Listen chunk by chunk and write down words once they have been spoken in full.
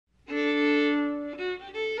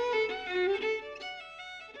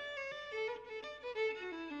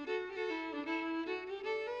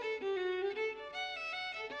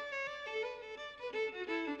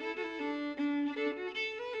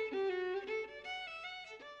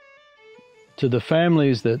To the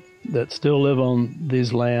families that still live on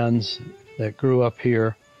these lands, that grew up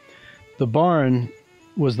here, the barn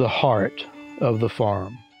was the heart of the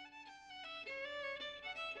farm.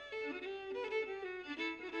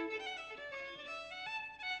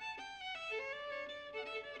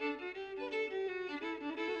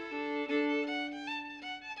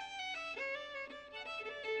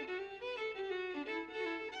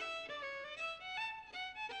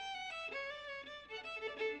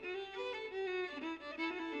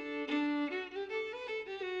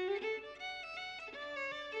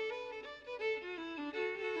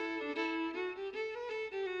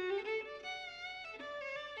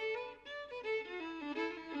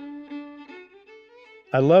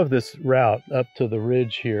 I love this route up to the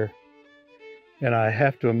ridge here, and I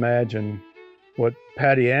have to imagine what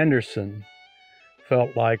Patty Anderson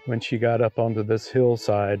felt like when she got up onto this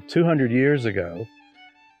hillside 200 years ago,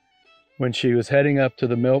 when she was heading up to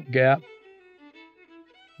the milk gap.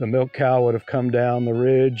 The milk cow would have come down the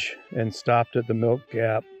ridge and stopped at the milk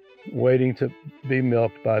gap, waiting to be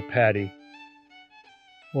milked by Patty.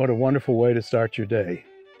 What a wonderful way to start your day.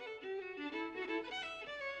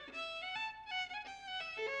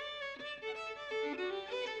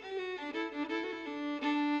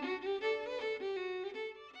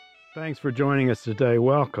 Thanks for joining us today.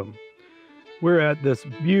 Welcome. We're at this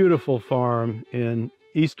beautiful farm in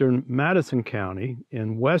eastern Madison County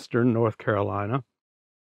in western North Carolina,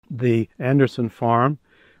 the Anderson Farm.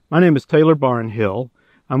 My name is Taylor Barnhill.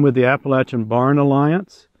 I'm with the Appalachian Barn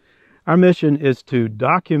Alliance. Our mission is to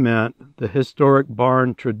document the historic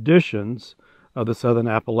barn traditions of the Southern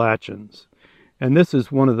Appalachians. And this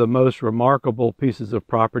is one of the most remarkable pieces of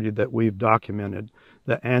property that we've documented,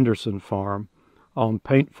 the Anderson Farm on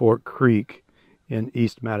Paint Fork Creek in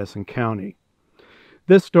East Madison County.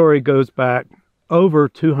 This story goes back over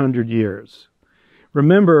 200 years.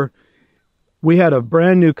 Remember, we had a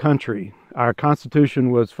brand new country. Our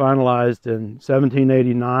Constitution was finalized in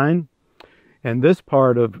 1789, and this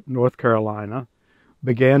part of North Carolina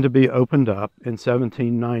began to be opened up in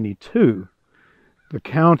 1792. The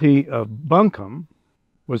county of Buncombe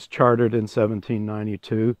was chartered in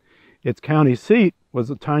 1792. Its county seat was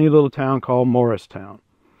a tiny little town called Morristown.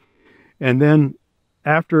 And then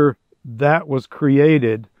after that was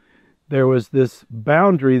created, there was this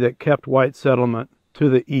boundary that kept white settlement to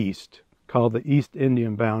the east, called the East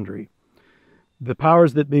Indian Boundary. The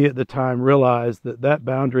powers that be at the time realized that that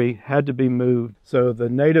boundary had to be moved, so the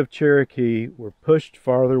native Cherokee were pushed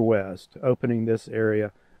farther west, opening this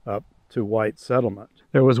area up to white settlement.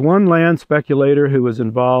 There was one land speculator who was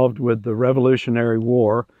involved with the Revolutionary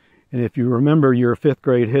War, and if you remember your 5th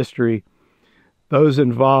grade history, those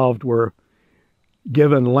involved were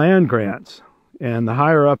given land grants, and the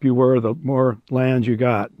higher up you were, the more land you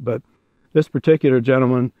got. But this particular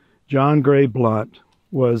gentleman, John Gray Blunt,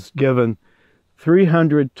 was given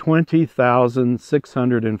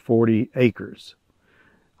 320,640 acres.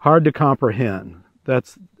 Hard to comprehend.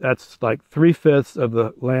 That's like 3/5 of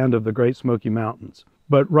the land of the Great Smoky Mountains.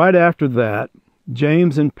 But right after that,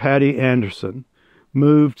 James and Patty Anderson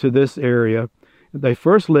moved to this area. They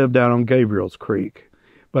first lived down on Gabriel's Creek,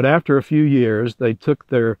 but after a few years, they took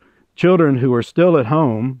their children who were still at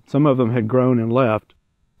home, some of them had grown and left,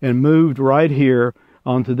 and moved right here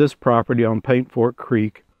onto this property on Paint Fork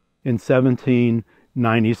Creek in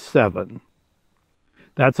 1797.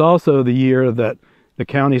 That's also the year that the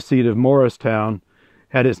county seat of Morristown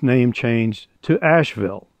had its name changed to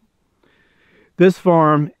Asheville. This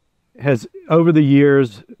farm has, over the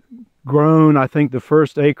years, grown. I think the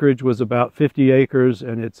first acreage was about 50 acres,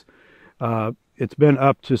 and it's been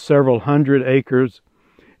up to several hundred acres.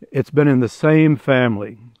 It's been in the same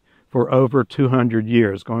family for over 200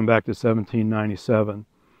 years, going back to 1797.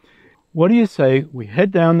 What do you say we head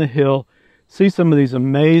down the hill, see some of these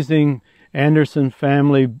amazing Anderson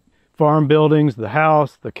family farm buildings, the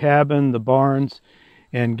house, the cabin, the barns,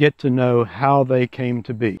 and get to know how they came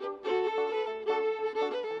to be.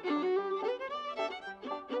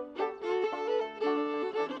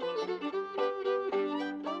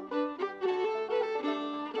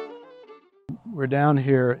 We're down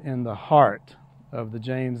here in the heart of the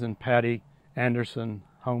James and Patty Anderson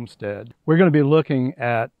homestead. We're going to be looking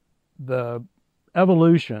at the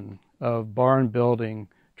evolution of barn building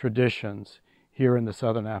traditions here in the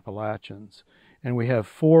Southern Appalachians. And we have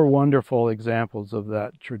 4 wonderful examples of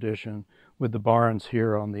that tradition with the barns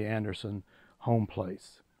here on the Anderson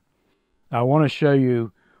Homeplace. Now, I want to show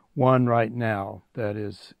you one right now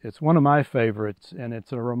it's one of my favorites, and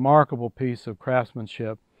it's a remarkable piece of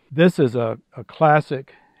craftsmanship. This is a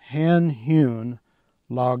classic hand-hewn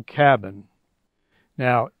log cabin.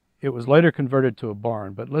 Now, it was later converted to a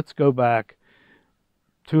barn, but let's go back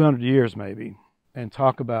 200 years maybe, and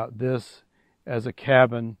talk about this as a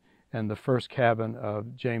cabin and the first cabin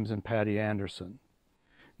of James and Patty Anderson.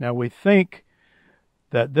 Now we think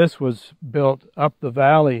that this was built up the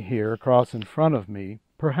valley here across in front of me,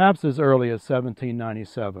 perhaps as early as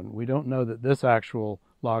 1797. We don't know that this actual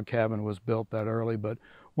log cabin was built that early, but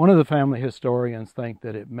one of the family historians think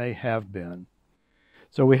that it may have been.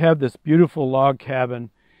 So we have this beautiful log cabin.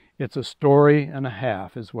 It's a story and a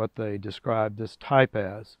half is what they describe this type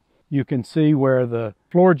as. You can see where the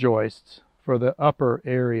floor joists for the upper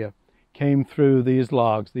area came through these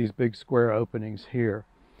logs, these big square openings here.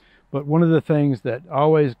 But one of the things that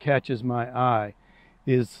always catches my eye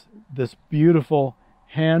is this beautiful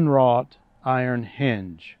hand-wrought iron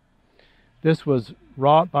hinge. This was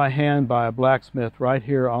wrought by hand by a blacksmith right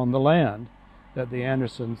here on the land that the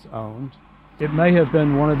Andersons owned. It may have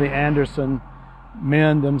been one of the Anderson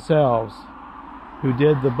men themselves who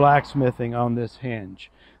did the blacksmithing on this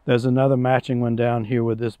hinge. There's another matching one down here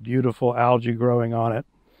with this beautiful algae growing on it.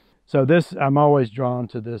 So this, I'm always drawn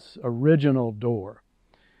to this original door.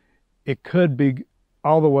 It could be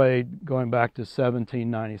all the way going back to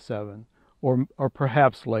 1797 or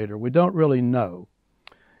perhaps later. We don't really know.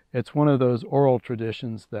 It's one of those oral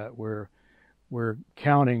traditions that we're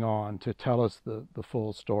counting on to tell us the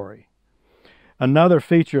full story. Another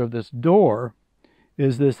feature of this door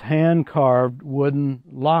is this hand-carved wooden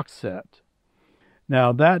lock set.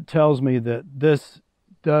 Now that tells me that this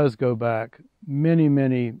does go back many,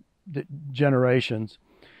 many generations.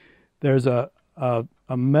 There's a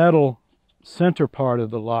metal center part of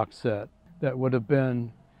the lock set that would have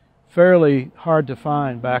been fairly hard to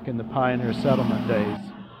find back in the pioneer settlement days.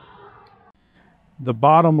 The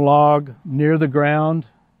bottom log near the ground,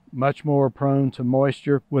 much more prone to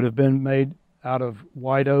moisture, would have been made out of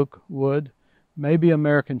white oak wood, maybe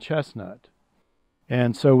American chestnut.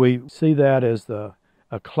 And so we see that as a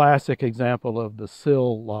classic example of the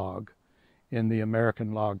sill log in the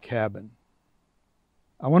American log cabin.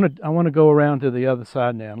 I want to go around to the other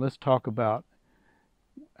side now, and let's talk about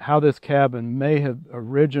how this cabin may have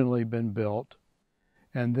originally been built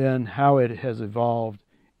and then how it has evolved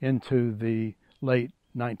into the late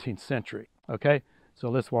 19th century. Okay, so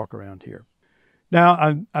let's walk around here.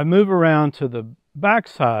 Now I move around to the back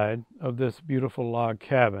side of this beautiful log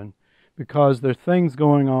cabin because there are things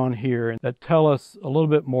going on here that tell us a little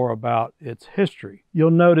bit more about its history.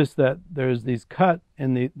 You'll notice that there's these cut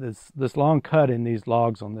in this long cut in these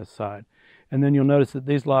logs on this side, and then you'll notice that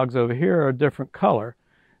these logs over here are a different color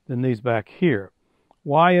than these back here.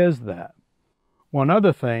 Why is that? One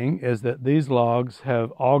other thing is that these logs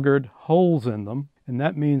have augured holes in them, and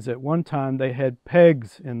that means at one time they had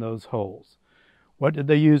pegs in those holes. What did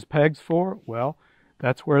they use pegs for? Well,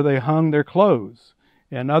 that's where they hung their clothes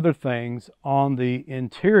and other things on the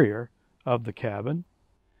interior of the cabin.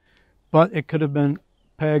 But it could have been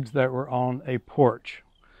pegs that were on a porch.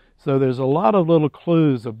 So there's a lot of little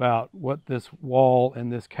clues about what this wall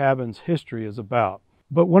and this cabin's history is about.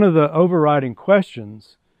 But one of the overriding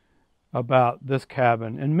questions about this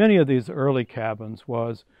cabin and many of these early cabins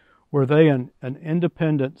was, were they an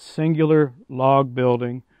independent singular log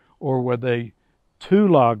building, or were they two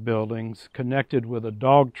log buildings connected with a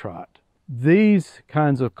dog trot? These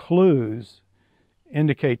kinds of clues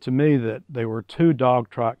indicate to me that they were two dog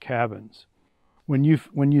trot cabins. When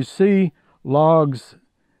you see logs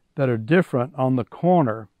that are different on the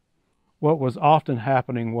corner, what was often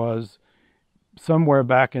happening was somewhere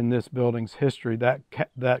back in this building's history,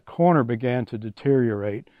 that corner began to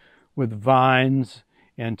deteriorate with vines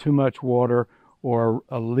and too much water or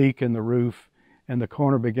a leak in the roof, and the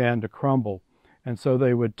corner began to crumble. And so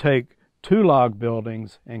they would take two log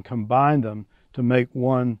buildings and combine them to make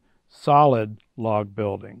one solid log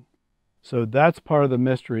building. So that's part of the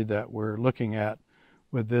mystery that we're looking at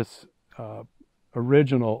with this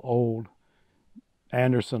original old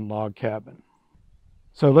Anderson log cabin.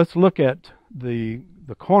 So let's look at the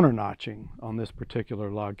corner notching on this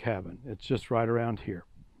particular log cabin. It's just right around here.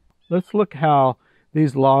 Let's look how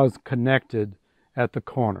these logs connected at the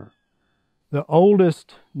corner. The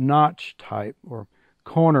oldest notch type, or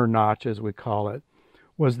corner notch as we call it,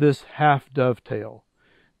 was this half dovetail.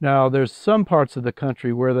 Now there's some parts of the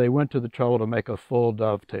country where they went to the trouble to make a full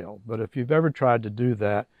dovetail, but if you've ever tried to do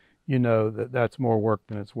that, you know that that's more work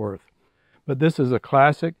than it's worth. But this is a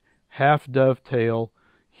classic half dovetail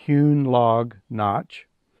hewn log notch.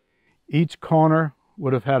 Each corner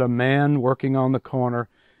would have had a man working on the corner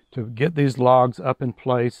to get these logs up in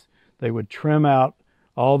place. They would trim out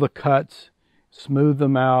all the cuts, smooth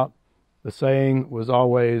them out. The saying was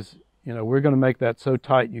always, you know, we're going to make that so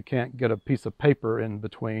tight you can't get a piece of paper in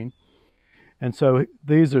between. And so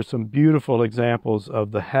these are some beautiful examples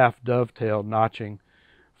of the half dovetail notching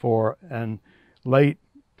for an late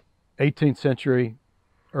 18th century,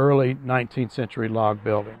 early 19th century log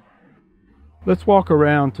building. Let's walk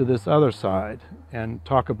around to this other side and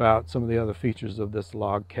talk about some of the other features of this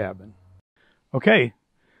log cabin. Okay,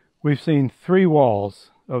 we've seen 3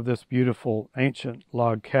 walls of this beautiful ancient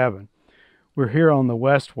log cabin. We're here on the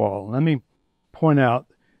west wall. Let me point out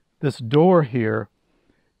this door here.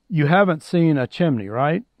 You haven't seen a chimney,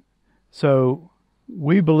 right? So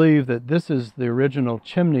we believe that this is the original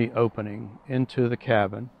chimney opening into the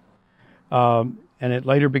cabin, and it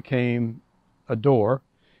later became a door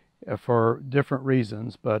for different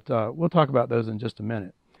reasons, but we'll talk about those in just a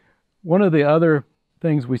minute. One of the other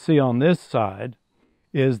things we see on this side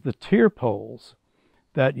is the tier poles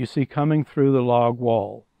that you see coming through the log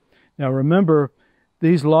wall. Now remember,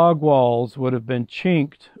 these log walls would have been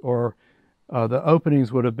chinked, or the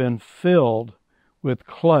openings would have been filled with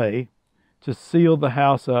clay to seal the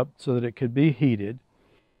house up so that it could be heated.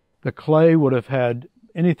 The clay would have had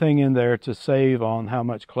anything in there to save on how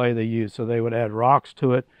much clay they used. So they would add rocks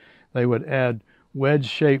to it. They would add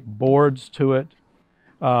wedge-shaped boards to it.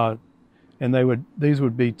 And these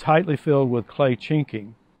would be tightly filled with clay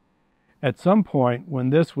chinking. At some point, when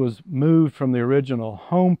this was moved from the original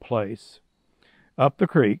home place up the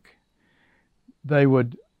creek, they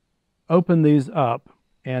would open these up,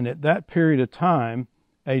 and at that period of time,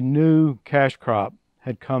 a new cash crop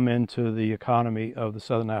had come into the economy of the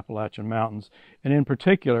Southern Appalachian Mountains, and in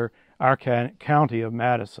particular, our county of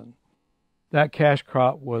Madison. That cash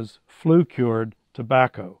crop was flue-cured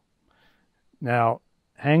tobacco. Now,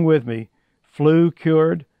 hang with me.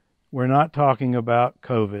 Flue-cured, we're not talking about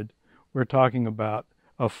COVID. We're talking about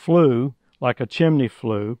a flue, like a chimney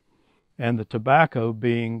flue, and the tobacco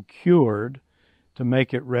being cured to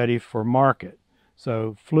make it ready for market.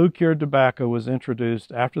 So flue-cured tobacco was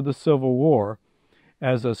introduced after the Civil War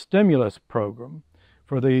as a stimulus program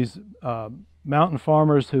for these mountain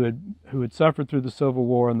farmers who had suffered through the Civil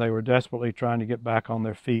War, and they were desperately trying to get back on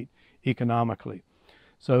their feet economically.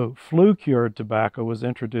 So flue-cured tobacco was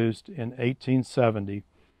introduced in 1870.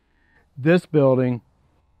 This building,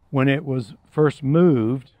 when it was first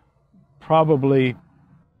moved, probably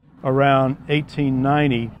around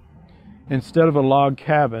 1890, instead of a log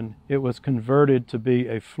cabin, it was converted to be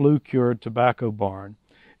a flue-cured tobacco barn.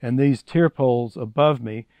 And these tier poles above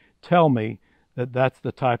me tell me that that's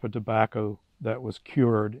the type of tobacco that was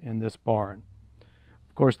cured in this barn.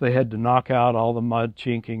 Of course, they had to knock out all the mud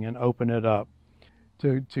chinking and open it up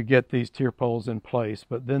to get these tier poles in place.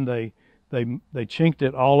 But then they chinked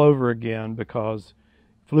it all over again because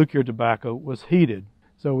flue-cured tobacco was heated.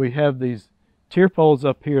 So we have these tier poles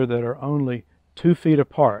up here that are only 2 feet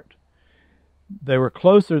apart. They were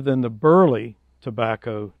closer than the burley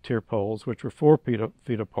tobacco tier poles, which were 4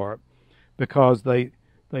 feet apart, because they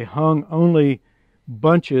hung only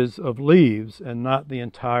bunches of leaves and not the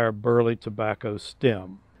entire burley tobacco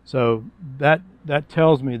stem. So that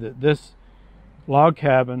tells me that this log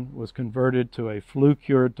cabin was converted to a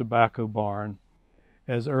flue-cured tobacco barn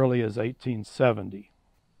as early as 1870.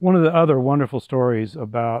 One of the other wonderful stories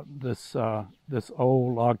about this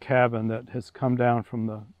old log cabin that has come down from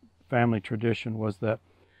the family tradition was that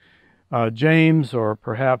James, or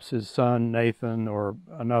perhaps his son Nathan, or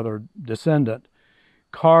another descendant,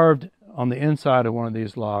 carved on the inside of one of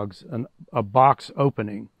these logs a box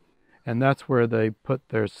opening, and that's where they put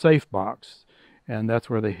their safe box, and that's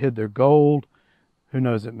where they hid their gold. Who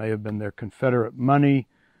knows, it may have been their Confederate money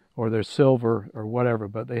or their silver or whatever,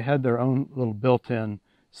 but they had their own little built-in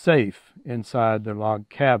safe inside their log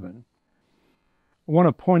cabin. I want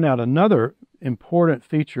to point out another important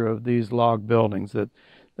feature of these log buildings that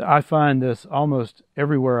I find this almost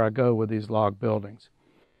everywhere I go with these log buildings.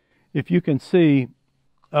 If you can see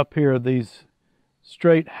up here these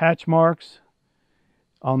straight hatch marks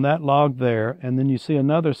on that log there, and then you see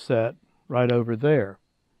another set right over there.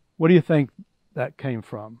 What do you think that came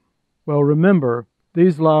from? Well, remember,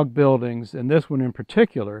 these log buildings, and this one in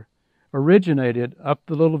particular, originated up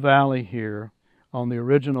the little valley here on the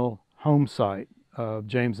original home site of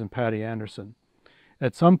James and Patty Anderson.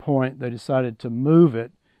 At some point, they decided to move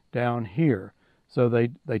it down here. So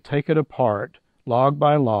they take it apart, log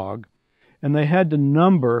by log, and they had to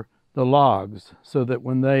number the logs so that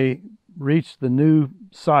when they reached the new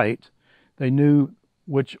site, they knew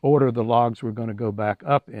which order the logs were going to go back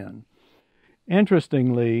up in.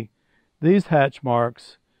 Interestingly, these hatch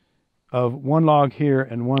marks of one log here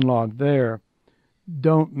and one log there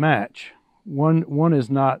don't match. One is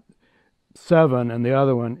not 7 and the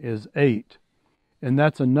other one is 8. And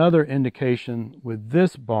that's another indication with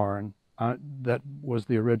this barn that was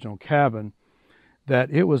the original cabin, that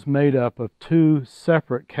it was made up of two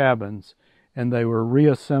separate cabins, and they were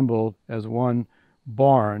reassembled as one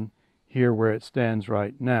barn here where it stands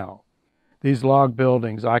right now. These log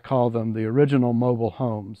buildings, I call them the original mobile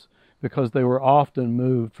homes because they were often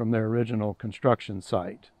moved from their original construction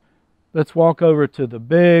site. Let's walk over to the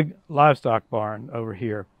big livestock barn over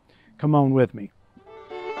here. Come on with me.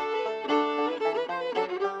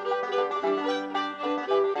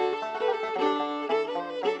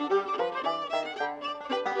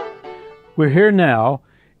 We're here now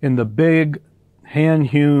in the big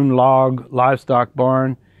hand-hewn log livestock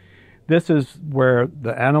barn. This is where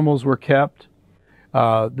the animals were kept.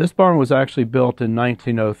 This barn was actually built in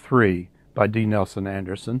 1903 by D. Nelson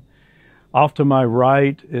Anderson. Off to my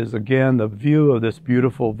right is again the view of this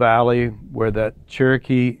beautiful valley where that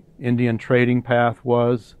Cherokee Indian trading path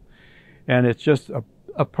was. And it's just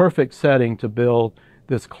a perfect setting to build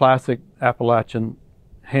this classic Appalachian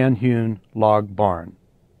hand-hewn log barn.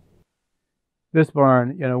 This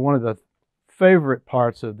barn, you know, one of the favorite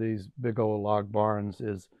parts of these big old log barns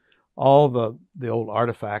is all the old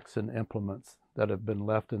artifacts and implements that have been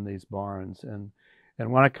left in these barns. And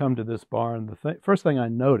when I come to this barn, the first thing I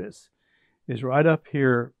notice is right up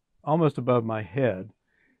here, almost above my head,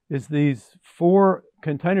 is these 4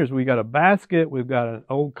 containers. We got a basket, we've got an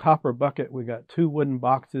old copper bucket, we've got 2 wooden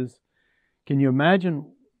boxes. Can you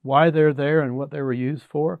imagine why they're there and what they were used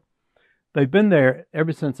for? They've been there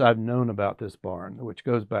ever since I've known about this barn, which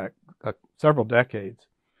goes back several decades.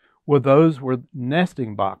 Well, those were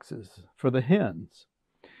nesting boxes for the hens.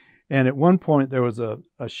 And at one point there was a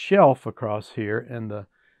shelf across here, and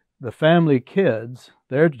the family kids,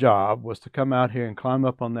 their job was to come out here and climb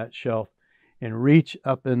up on that shelf and reach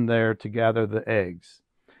up in there to gather the eggs.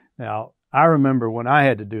 Now, I remember when I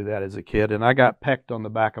had to do that as a kid, and I got pecked on the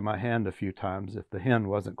back of my hand a few times if the hen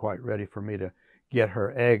wasn't quite ready for me to get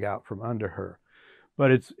her egg out from under her.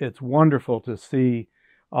 But it's wonderful to see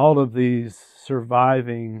all of these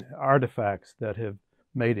surviving artifacts that have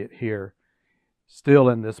made it here, still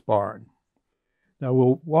in this barn. Now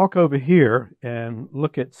we'll walk over here and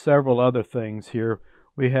look at several other things here.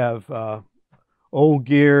 We have old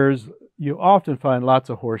gears. You often find lots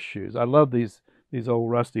of horseshoes. I love these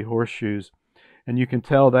old rusty horseshoes, and you can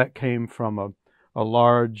tell that came from a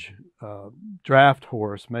large draft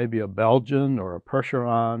horse, maybe a Belgian or a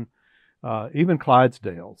Percheron, even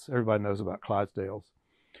Clydesdales. Everybody knows about Clydesdales.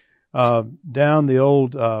 Down the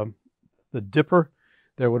old, the dipper,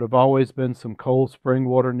 there would have always been some cold spring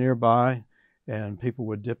water nearby, and people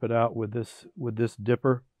would dip it out with this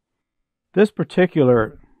dipper. This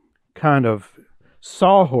particular kind of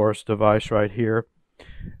sawhorse device right here,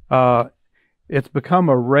 it's become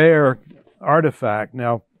a rare artifact.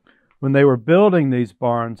 Now, when they were building these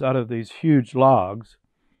barns out of these huge logs,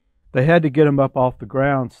 they had to get them up off the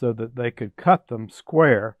ground so that they could cut them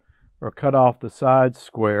square or cut off the sides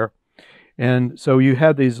square. And so you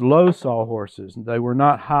had these low sawhorses. They were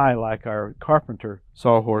not high like our carpenter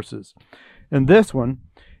sawhorses. And this one,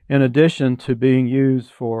 in addition to being used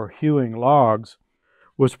for hewing logs,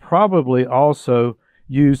 was probably also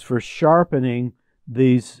used for sharpening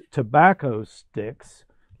these tobacco sticks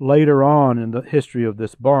later on in the history of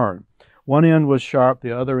this barn. One end was sharp,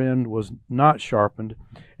 the other end was not sharpened,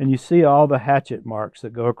 and you see all the hatchet marks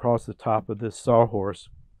that go across the top of this sawhorse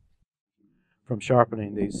from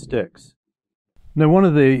sharpening these sticks. Now, one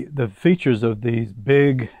of the features of these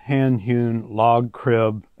big hand-hewn log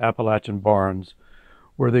crib Appalachian barns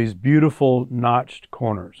were these beautiful notched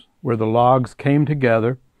corners where the logs came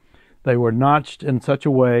together. They were notched in such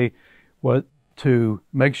a way to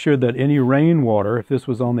make sure that any rainwater, if this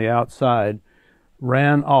was on the outside,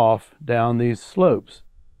 ran off down these slopes.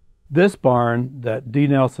 This barn that D.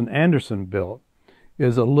 Nelson Anderson built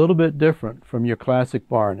is a little bit different from your classic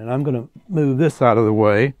barn. And I'm going to move this out of the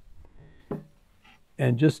way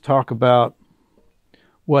and just talk about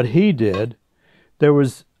what he did.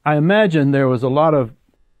 I imagine there was a lot of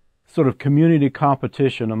sort of community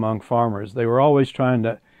competition among farmers. They were always trying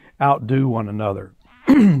to outdo one another.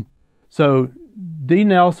 So D.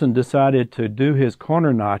 Nelson decided to do his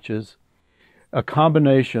corner notches a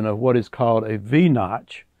combination of what is called a V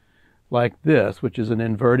notch, like this, which is an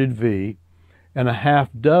inverted V, and a half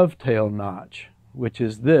dovetail notch, which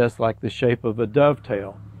is this, like the shape of a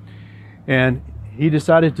dovetail. And he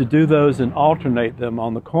decided to do those and alternate them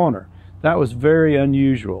on the corner. That was very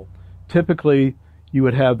unusual. Typically, you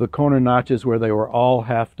would have the corner notches where they were all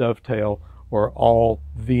half dovetail or all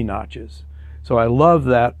V notches. So I love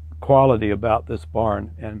that quality about this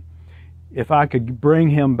barn. And if I could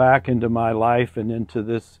bring him back into my life and into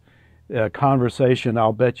this conversation,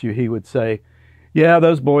 I'll bet you he would say, Yeah,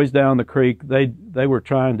 those boys down the creek, they were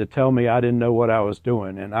trying to tell me I didn't know what I was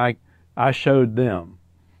doing, and I showed them.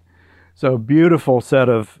 So beautiful set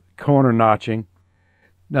of corner notching.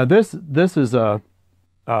 Now this is a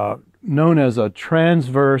known as a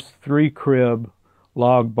transverse 3-crib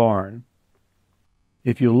log barn.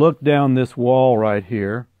 If you look down this wall right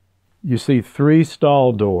here, you see 3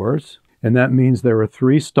 stall doors, and that means there were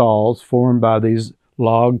 3 stalls formed by these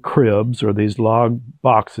log cribs or these log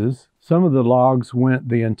boxes. Some of the logs went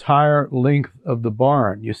the entire length of the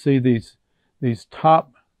barn. You see these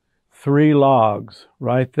top 3 logs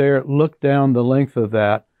right there. Look down the length of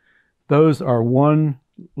that. Those are 1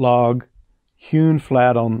 log hewn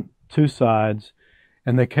flat on 2 sides,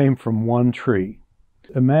 and they came from 1 tree.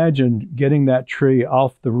 Imagine getting that tree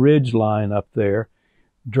off the ridge line up there,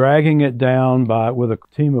 dragging it down with a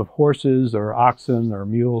team of horses or oxen or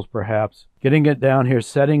mules perhaps, getting it down here,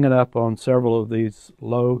 setting it up on several of these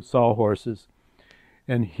low sawhorses,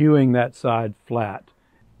 and hewing that side flat.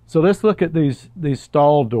 So let's look at these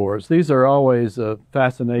stall doors. These are always a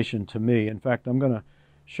fascination to me. In fact, I'm going to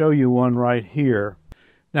show you one right here.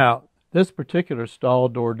 Now, this particular stall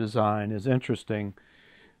door design is interesting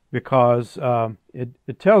because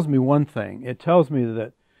it tells me one thing. It tells me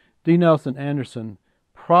that D. Nelson Anderson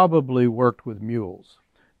probably worked with mules.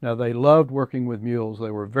 Now, they loved working with mules.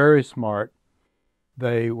 They were very smart.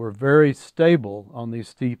 They were very stable on these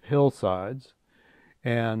steep hillsides,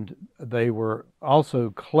 and they were also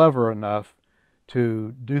clever enough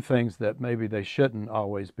to do things that maybe they shouldn't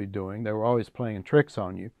always be doing. They were always playing tricks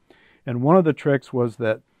on you. And one of the tricks was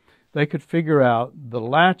that they could figure out the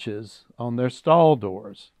latches on their stall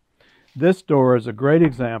doors. This door is a great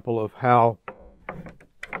example of how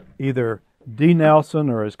either D. Nelson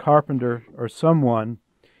or his carpenter or someone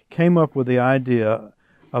came up with the idea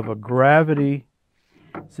of a gravity,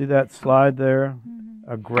 see that slide there?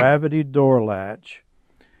 A gravity door latch,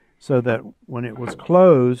 so that when it was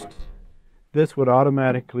closed, this would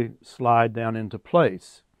automatically slide down into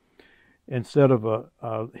place, instead of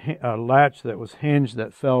a latch that was hinged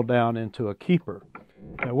that fell down into a keeper.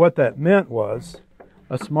 Now what that meant was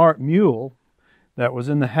a smart mule that was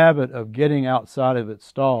in the habit of getting outside of its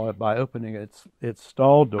stall by opening its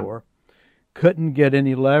stall door couldn't get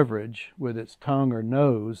any leverage with its tongue or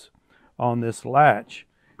nose on this latch,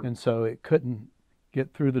 and so it couldn't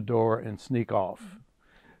get through the door and sneak off.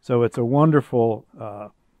 So it's a wonderful,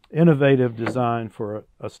 innovative design for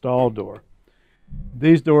a stall door.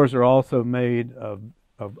 These doors are also made of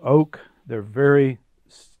oak. They're very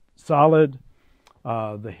solid.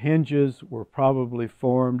 The hinges were probably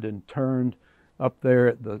formed and turned up there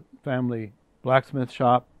at the family blacksmith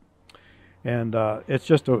shop. And it's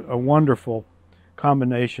just a wonderful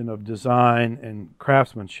combination of design and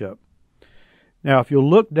craftsmanship. Now, if you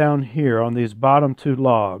look down here on these bottom 2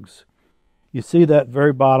 logs, you see that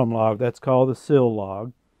very bottom log, that's called the sill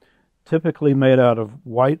log, typically made out of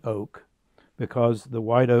white oak, because the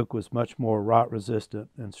white oak was much more rot resistant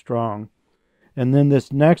and strong. And then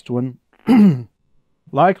this next one,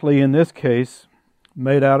 likely in this case,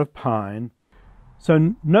 made out of pine.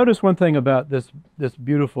 So notice one thing about this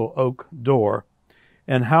beautiful oak door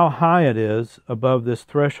and how high it is above this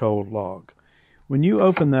threshold log. When you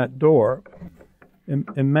open that door,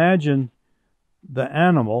 imagine the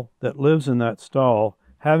animal that lives in that stall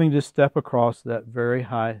having to step across that very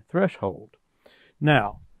high threshold.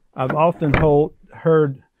 Now, I've often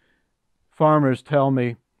heard farmers tell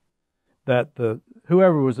me that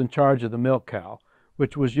whoever was in charge of the milk cow,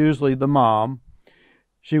 which was usually the mom,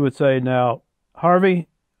 she would say, "Now, Harvey,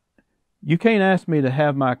 you can't ask me to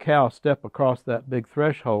have my cow step across that big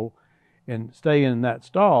threshold and stay in that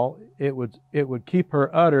stall. It would keep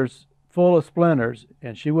her udders full of splinters,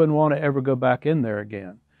 and she wouldn't want to ever go back in there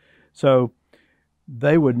again." So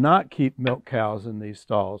they would not keep milk cows in these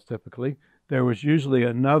stalls typically. There was usually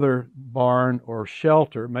another barn or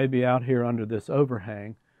shelter, maybe out here under this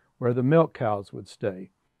overhang, where the milk cows would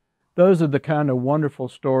stay. Those are the kind of wonderful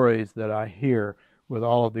stories that I hear with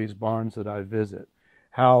all of these barns that I visit.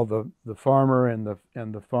 How the farmer and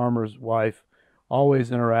the farmer's wife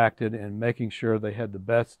always interacted in making sure they had the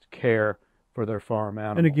best care for their farm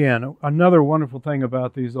animals. And again, another wonderful thing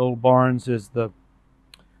about these old barns is the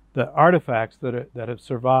artifacts that have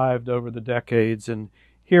survived over the decades. And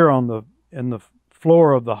here in the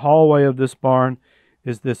floor of the hallway of this barn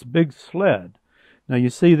is this big sled. Now you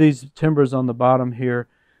see these timbers on the bottom here.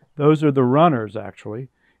 Those are the runners, actually.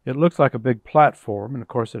 It looks like a big platform, and of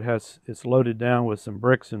course it's loaded down with some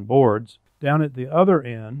bricks and boards. Down at the other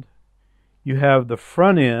end, you have the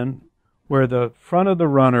front end, where the front of the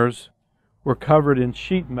runners were covered in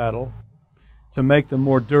sheet metal to make them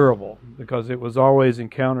more durable, because it was always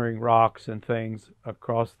encountering rocks and things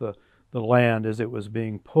across the land as it was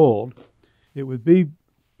being pulled. It would be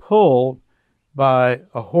pulled by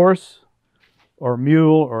a horse or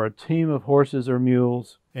mule or a team of horses or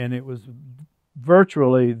mules, and it was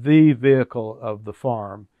virtually the vehicle of the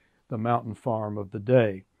farm, the mountain farm of the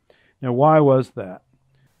day. Now, why was that?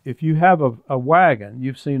 If you have a wagon,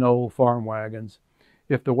 you've seen old farm wagons,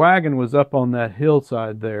 if the wagon was up on that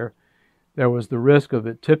hillside there was the risk of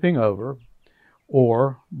it tipping over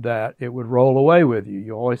or that it would roll away with you.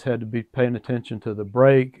 You always had to be paying attention to the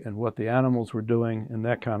brake and what the animals were doing and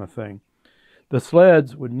that kind of thing. The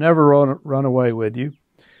sleds would never run away with you,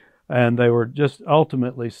 and they were just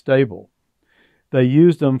ultimately stable. They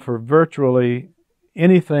used them for virtually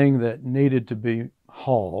anything that needed to be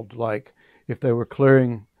hauled, like if they were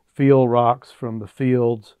clearing field rocks from the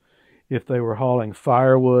fields, if they were hauling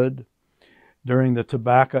firewood. During the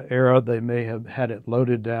tobacco era, they may have had it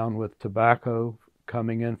loaded down with tobacco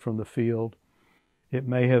coming in from the field. It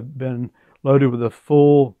may have been loaded with a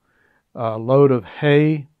full load of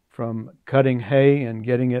hay from cutting hay and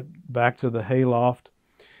getting it back to the hayloft.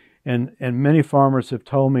 And many farmers have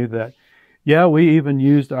told me that, yeah, we even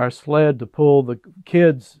used our sled to pull the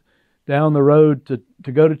kids down the road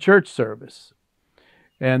to go to church service.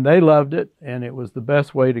 And they loved it, and it was the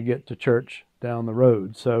best way to get to church down the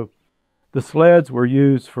road. So the sleds were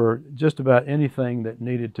used for just about anything that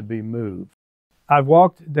needed to be moved. I've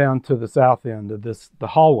walked down to the south end of the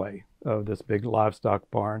hallway of this big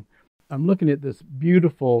livestock barn. I'm looking at this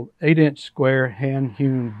beautiful 8-inch square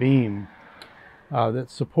hand-hewn beam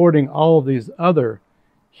that's supporting all of these other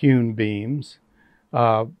hewn beams.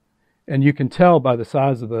 And you can tell by the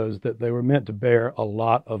size of those that they were meant to bear a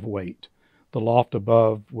lot of weight. The loft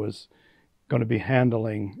above was going to be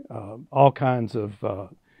handling all kinds of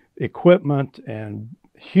equipment and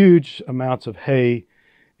huge amounts of hay.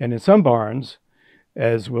 And in some barns,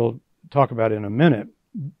 as we'll talk about in a minute,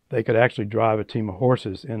 they could actually drive a team of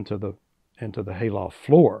horses into the hayloft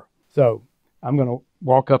floor. So I'm going to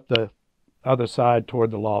walk up the other side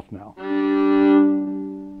toward the loft now.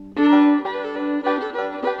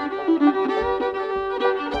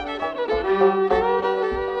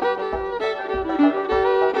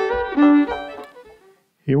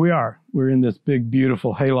 Here we are. We're in this big,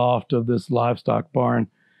 beautiful hayloft of this livestock barn.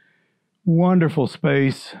 Wonderful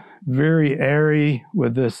space, very airy,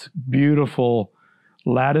 with this beautiful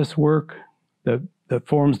lattice work that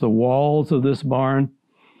forms the walls of this barn.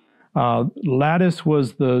 Lattice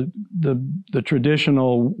was the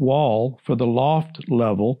traditional wall for the loft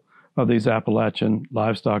level of these Appalachian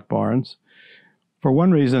livestock barns. For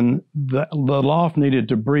one reason, the loft needed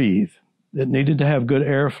to breathe. It needed to have good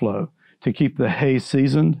airflow to keep the hay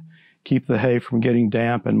seasoned, keep the hay from getting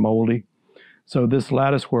damp and moldy. So this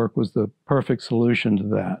lattice work was the perfect solution to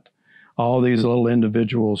that. All these little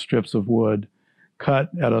individual strips of wood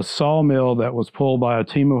cut at a sawmill that was pulled by a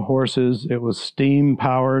team of horses. It was steam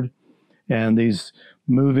powered, and these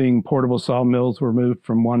moving portable sawmills were moved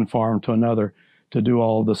from one farm to another to do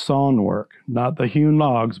all the sawn work, not the hewn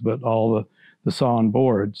logs, but all the sawn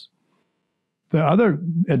boards. The other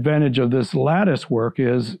advantage of this lattice work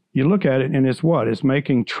is you look at it and it's what? It's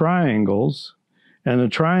making triangles, and a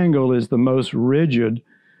triangle is the most rigid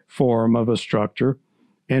form of a structure,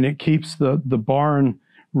 and it keeps the barn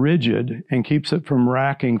rigid and keeps it from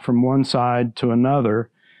racking from one side to another,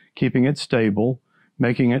 keeping it stable,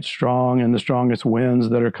 making it strong in the strongest winds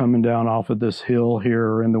that are coming down off of this hill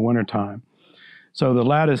here in the wintertime. So the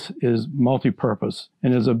lattice is multi-purpose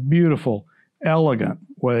and is a beautiful, elegant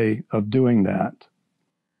way of doing that.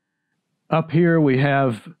 Up here we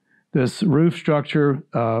have this roof structure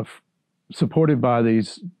supported by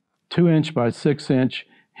these 2-inch by 6-inch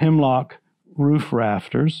hemlock roof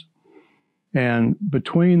rafters. And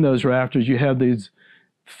between those rafters you have these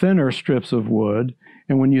thinner strips of wood.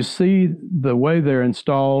 And when you see the way they're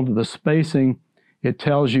installed, the spacing, it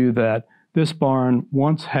tells you that this barn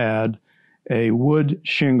once had a wood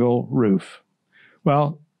shingle roof.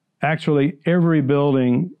 Well, actually, every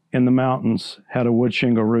building in the mountains had a wood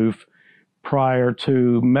shingle roof prior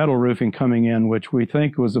to metal roofing coming in, which we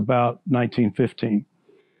think was about 1915.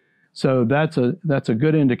 So that's a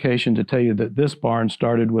good indication to tell you that this barn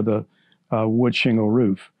started with a wood shingle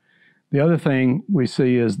roof. The other thing we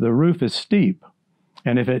see is the roof is steep,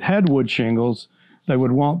 and if it had wood shingles, they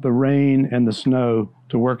would want the rain and the snow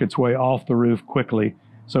to work its way off the roof quickly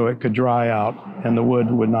so it could dry out and the wood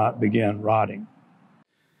would not begin rotting.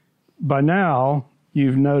 By now,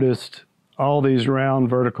 you've noticed all these round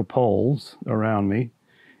vertical poles around me,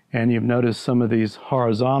 and you've noticed some of these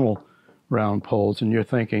horizontal round poles, and you're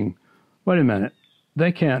thinking, wait a minute,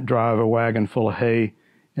 they can't drive a wagon full of hay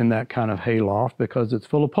in that kind of hay loft because it's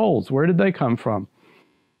full of poles. Where did they come from?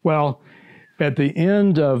 Well, at the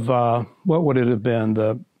end of, what would it have been,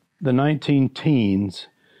 the 19 teens,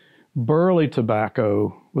 burley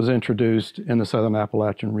tobacco was introduced in the southern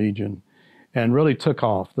Appalachian region and really took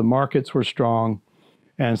off. The markets were strong,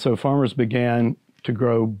 and so farmers began to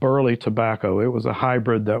grow burley tobacco. It was a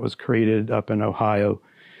hybrid that was created up in Ohio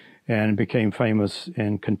and became famous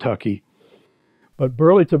in Kentucky. But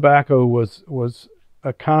burley tobacco was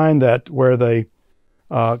a kind that where they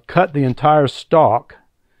cut the entire stalk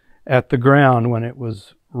at the ground when it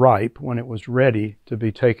was ripe, when it was ready to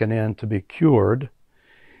be taken in to be cured.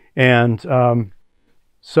 And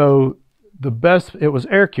so it was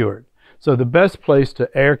air cured. So the best place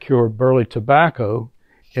to air cure burley tobacco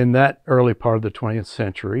in that early part of the 20th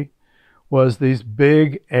century was these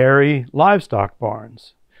big, airy livestock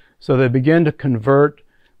barns. So they began to convert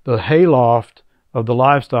the hayloft of the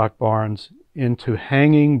livestock barns into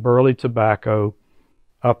hanging burley tobacco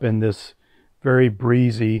up in this very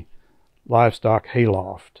breezy livestock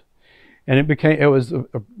hayloft. And it was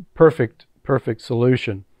a perfect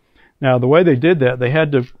solution. Now, the way they did that, they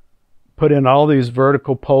had to put in all these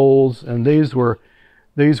vertical poles, and these were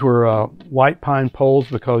white pine poles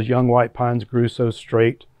because young white pines grew so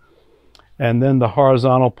straight. And then the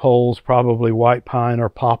horizontal poles, probably white pine or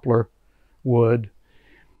poplar wood.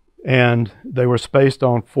 And they were spaced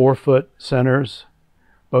on 4-foot centers,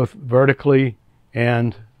 both vertically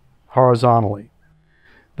and horizontally.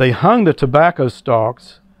 They hung the tobacco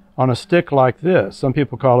stalks on a stick like this. Some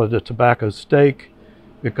people call it a tobacco stake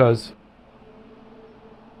because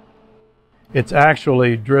it's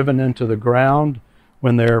actually driven into the ground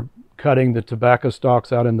when they're cutting the tobacco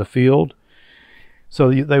stalks out in the field.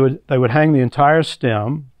 So they would hang the entire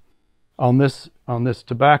stem on this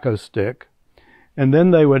tobacco stick, and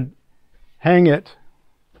then they would hang it.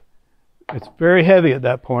 It's very heavy at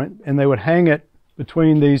that point, and they would hang it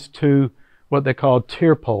between these two, what they called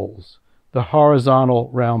tier poles. The horizontal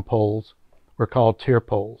round poles were called tier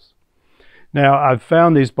poles. Now, I've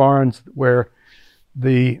found these barns where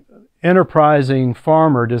the enterprising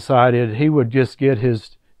farmer decided he would just get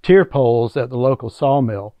his tier poles at the local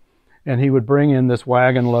sawmill, and he would bring in this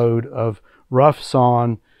wagon load of rough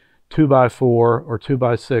sawn 2x4 or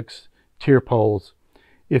 2x6 tier poles.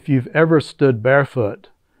 If you've ever stood barefoot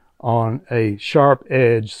on a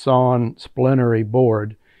sharp-edged, sawn, splintery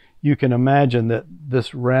board, you can imagine that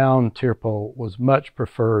this round tier pole was much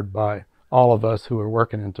preferred by all of us who were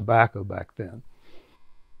working in tobacco back then.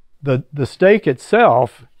 The stake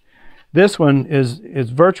itself, this one is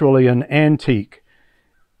virtually an antique.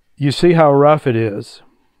 You see how rough it is.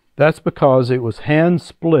 That's because it was hand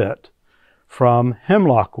split from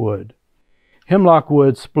hemlock wood. Hemlock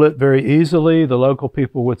wood split very easily. The local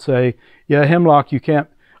people would say, yeah, hemlock, you can't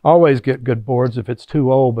always get good boards if it's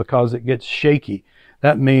too old because it gets shaky.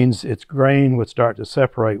 That means its grain would start to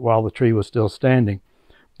separate while the tree was still standing.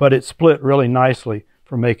 But it split really nicely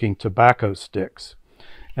for making tobacco sticks.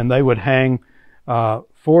 And they would hang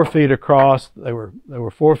 4 feet across. They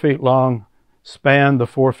were 4 feet long, spanned the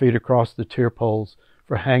 4 feet across the tier poles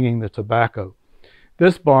for hanging the tobacco.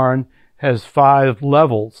 This barn has 5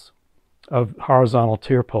 levels of horizontal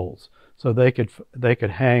tier poles. So they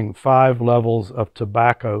could hang 5 levels of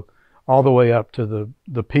tobacco all the way up to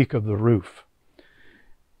the peak of the roof.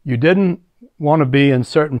 You didn't want to be in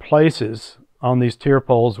certain places on these tier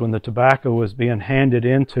poles when the tobacco was being handed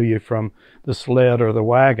into you from the sled or the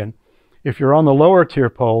wagon. If you're on the lower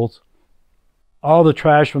tier poles, all the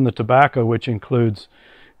trash from the tobacco, which includes,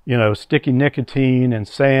 sticky nicotine and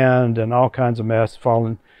sand and all kinds of mess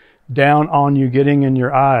falling down on you, getting in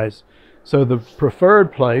your eyes. So the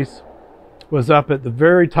preferred place was up at the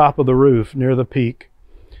very top of the roof near the peak,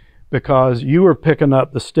 because you were picking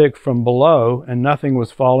up the stick from below and nothing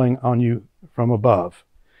was falling on you from above.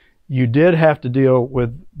 You did have to deal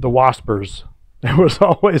with the waspers. There was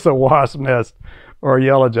always a wasp nest or a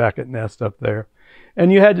yellow jacket nest up there.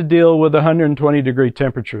 And you had to deal with 120-degree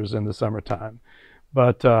temperatures in the summertime.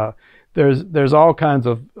 But there's all kinds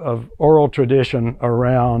of oral tradition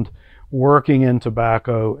around working in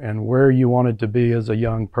tobacco and where you wanted to be as a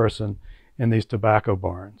young person in these tobacco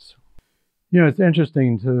barns. It's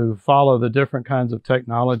interesting to follow the different kinds of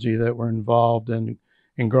technology that were involved in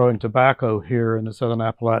growing tobacco here in the southern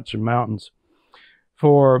Appalachian Mountains.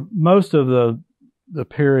 For most of the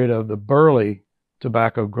period of the burley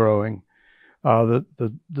tobacco growing, the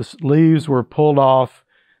leaves were pulled off.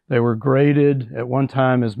 They were graded at one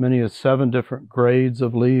time, as many as 7 different grades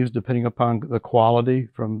of leaves, depending upon the quality,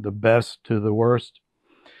 from the best to the worst.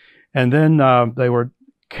 And then they were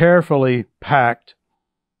carefully packed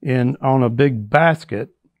on a big basket,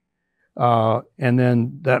 and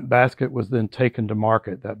then that basket was then taken to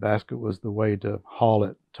market. That basket was the way to haul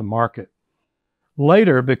it to market.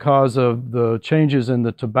 Later, because of the changes in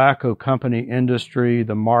the tobacco company industry,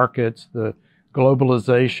 the markets, the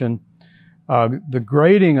globalization, the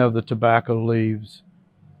grading of the tobacco leaves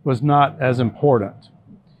was not as important.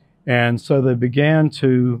 And so they began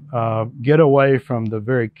to get away from the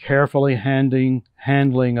very carefully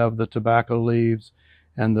handling of the tobacco leaves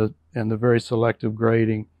and the very selective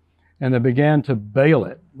grading, and they began to bale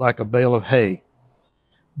it like a bale of hay.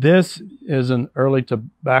 This is an early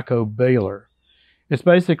tobacco baler. It's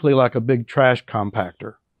basically like a big trash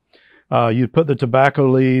compactor. You'd put the tobacco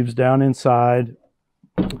leaves down inside,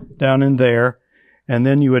 down in there, and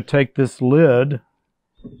then you would take this lid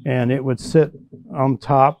and it would sit on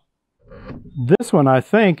top. This one, I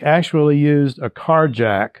think, actually used a car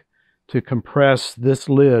jack to compress this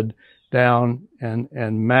lid down and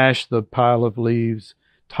mash the pile of leaves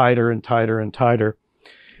tighter and tighter and tighter.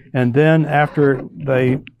 And then after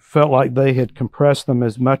they felt like they had compressed them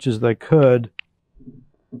as much as they could,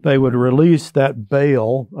 they would release that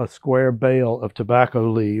bale, a square bale of tobacco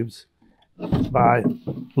leaves, by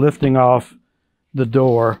lifting off the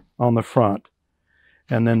door on the front.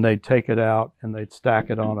 And then they'd take it out and they'd stack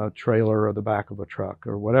it on a trailer or the back of a truck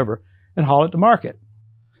or whatever and haul it to market.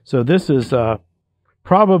 So this is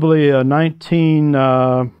probably a late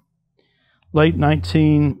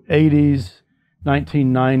 1980s,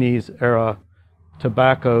 1990s era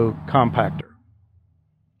tobacco compactor.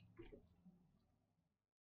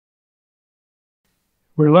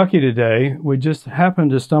 We're lucky today. We just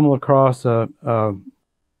happened to stumble across a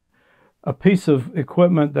piece of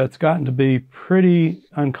equipment that's gotten to be pretty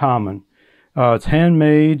uncommon. It's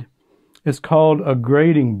handmade. It's called a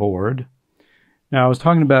grading board. Now, I was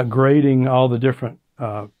talking about grading all the different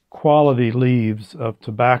quality leaves of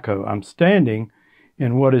tobacco. I'm standing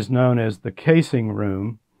in what is known as the casing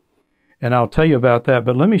room, and I'll tell you about that.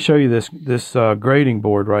 But let me show you this grading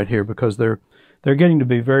board right here, because they're getting to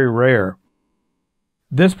be very rare.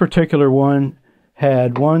 This particular one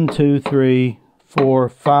had 5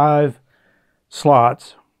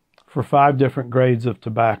 slots for 5 different grades of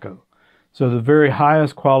tobacco. So the very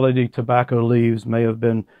highest quality tobacco leaves may have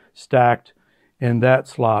been stacked in that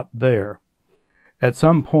slot there. At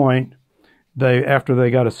some point, after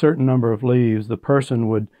they got a certain number of leaves, the person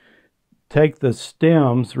would take the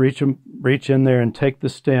stems, reach in there and take the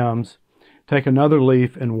stems, take another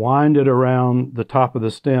leaf and wind it around the top of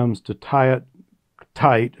the stems to tie it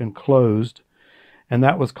tight and closed, and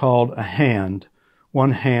that was called a hand,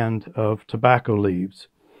 one hand of tobacco leaves.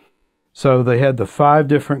 So they had the 5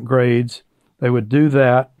 different grades. They would do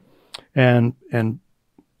that and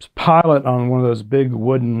pile it on one of those big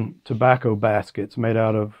wooden tobacco baskets made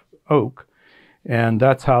out of oak, and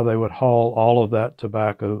that's how they would haul all of that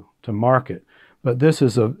tobacco to market. But this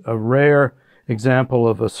is a rare example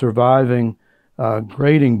of a surviving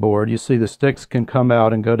grading board. You see the sticks can come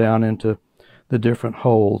out and go down into the different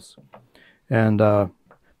holes, and boy,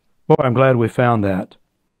 I'm glad we found that.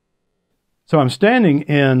 So I'm standing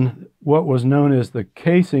in what was known as the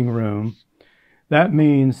casing room. That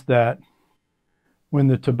means that when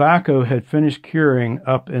the tobacco had finished curing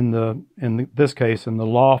up in this case, in the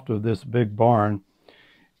loft of this big barn,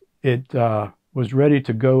 it was ready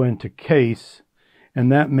to go into case, and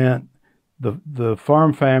that meant the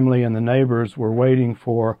farm family and the neighbors were waiting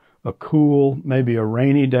for a cool, maybe a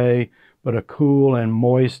rainy day, but a cool and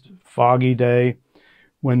moist, foggy day.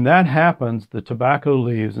 When that happens, the tobacco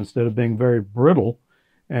leaves, instead of being very brittle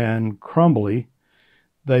and crumbly,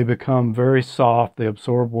 they become very soft, they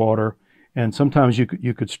absorb water, and sometimes you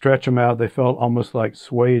could stretch them out. They felt almost like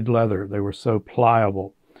suede leather. They were so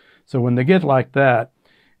pliable. So when they get like that,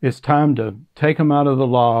 it's time to take them out of the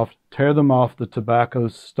loft, tear them off the tobacco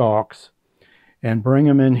stalks, and bring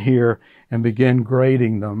them in here and begin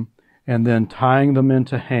grading them, and then tying them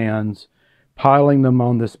into hands, piling them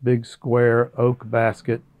on this big square oak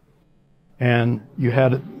basket. And you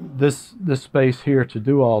had this space here to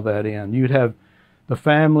do all that in. You'd have the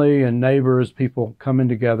family and neighbors, people coming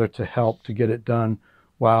together to help to get it done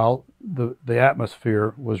while the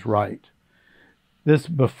atmosphere was right.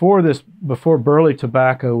 Before burley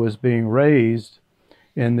tobacco was being raised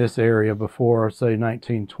in this area, before, say,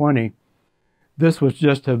 1920, this would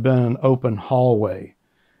just have been an open hallway.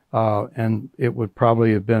 And it would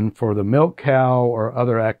probably have been for the milk cow or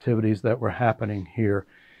other activities that were happening here.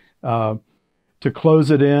 To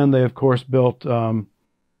close it in, they of course built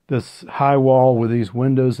this high wall with these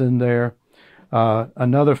windows in there.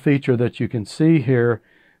 Another feature that you can see here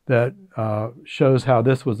that shows how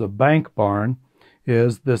this was a bank barn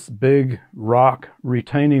is this big rock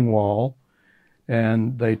retaining wall,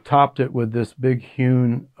 and they topped it with this big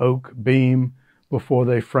hewn oak beam before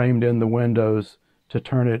they framed in the windows to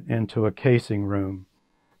turn it into a casing room.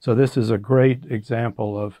 So this is a great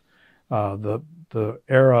example of the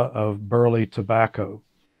era of burley tobacco.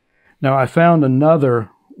 Now, I found another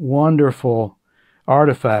wonderful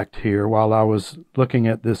artifact here while I was looking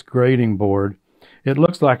at this grading board. It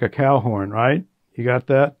looks like a cow horn, right? You got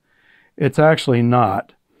that? It's actually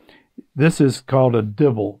not. This is called a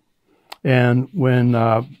dibble. And when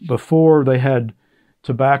before they had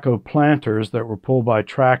tobacco planters that were pulled by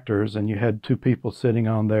tractors, and you had two people sitting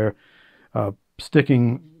on there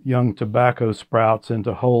sticking young tobacco sprouts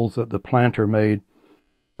into holes that the planter made,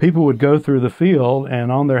 people would go through the field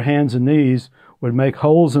and on their hands and knees would make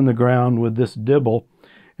holes in the ground with this dibble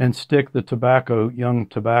and stick the young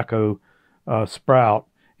tobacco sprout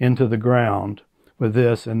into the ground with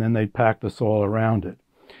this, and then they'd pack the soil around it.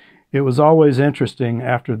 It was always interesting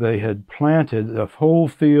after they had planted a whole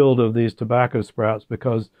field of these tobacco sprouts,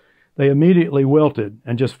 because they immediately wilted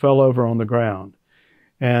and just fell over on the ground.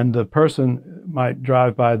 And the person might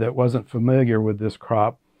drive by that wasn't familiar with this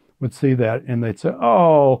crop would see that, and they'd say,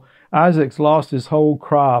 "Oh, Isaac's lost his whole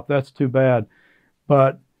crop. That's too bad."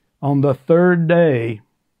 But on the third day,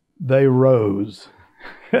 they rose,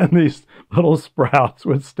 and these little sprouts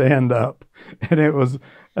would stand up, and it was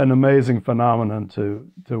an amazing phenomenon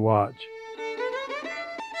to watch.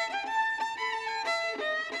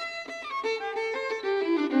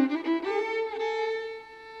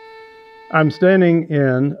 I'm standing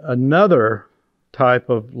in another type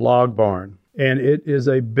of log barn, and it is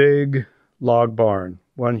a big log barn,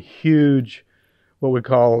 one huge, what we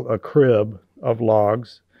call a crib of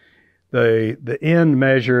logs. The end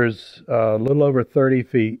measures a little over 30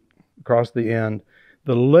 feet across the end.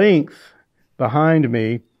 The length behind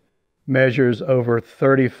me measures over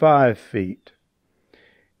 35 feet.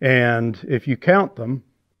 And if you count them,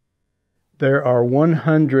 there are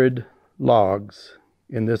 100 logs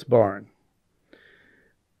in this barn.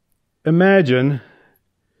 Imagine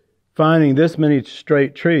finding this many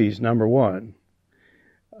straight trees, number one.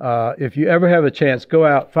 If you ever have a chance, go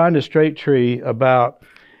out, find a straight tree about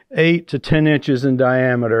 8 to 10 inches in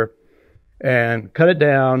diameter and cut it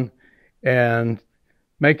down and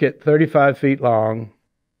make it 35 feet long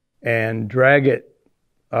and drag it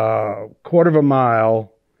a quarter of a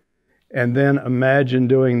mile, and then imagine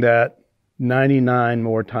doing that 99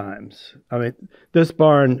 more times. I mean, this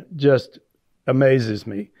barn just amazes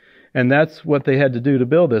me. And that's what they had to do to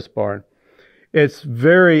build this barn. It's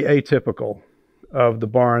very atypical of the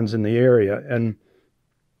barns in the area. And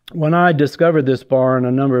when I discovered this barn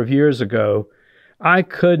a number of years ago, I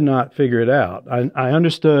could not figure it out. I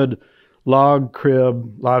understood log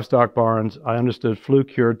crib livestock barns. I understood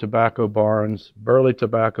flue-cured tobacco barns, burley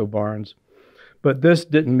tobacco barns. But this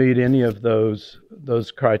didn't meet any of those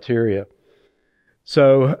criteria.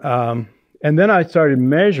 So, and then I started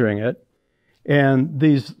measuring it. And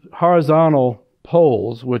these horizontal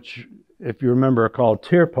poles, which, if you remember, are called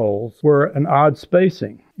tier poles, were an odd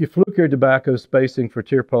spacing. Your flue-cured tobacco spacing for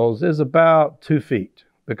tier poles is about 2 feet,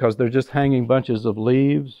 because they're just hanging bunches of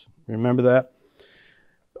leaves. Remember that?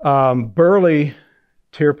 Burley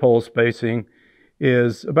tier pole spacing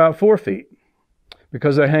is about 4 feet,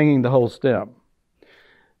 because they're hanging the whole stem.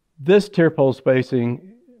 This tier pole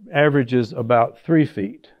spacing averages about 3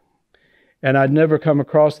 feet, and I'd never come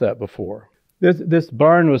across that before. This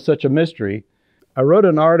barn was such a mystery. I wrote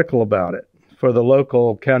an article about it for the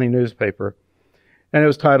local county newspaper, and it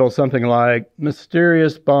was titled something like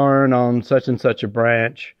 "Mysterious Barn on Such and Such a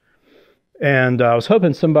Branch." And I was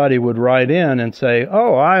hoping somebody would write in and say,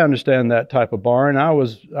 "Oh, I understand that type of barn. I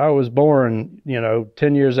was born,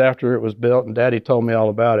 10 years after it was built, and Daddy told me all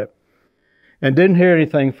about it." And didn't hear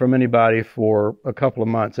anything from anybody for a couple of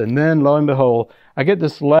months. And then, lo and behold, I get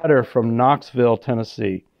this letter from Knoxville,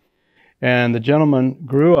 Tennessee. And the gentleman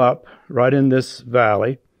grew up right in this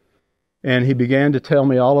valley, and he began to tell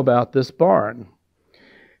me all about this barn.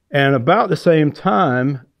 And about the same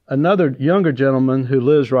time, another younger gentleman who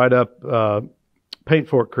lives right up Paint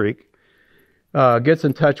Fork Creek gets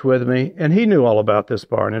in touch with me, and he knew all about this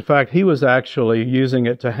barn. In fact, he was actually using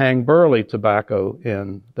it to hang burley tobacco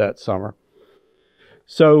in that summer.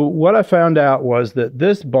 So what I found out was that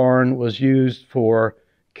this barn was used for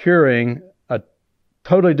curing a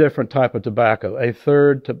totally different type of tobacco, a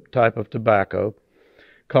third type of tobacco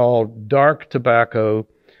called dark tobacco,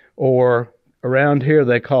 or around here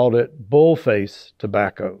they called it bullface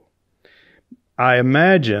tobacco. I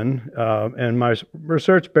imagine, and my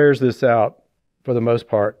research bears this out for the most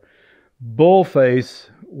part, bullface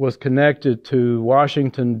was connected to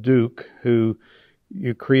Washington Duke, who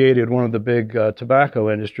you created one of the big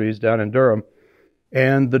tobacco industries down in Durham,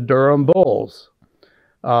 and the Durham Bulls,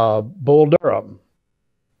 Bull Durham.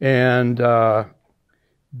 And I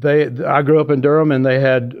grew up in Durham, and they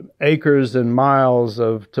had acres and miles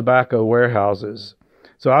of tobacco warehouses.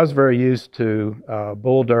 So I was very used to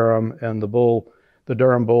Bull Durham and the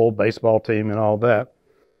Durham Bull baseball team and all that.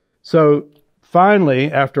 So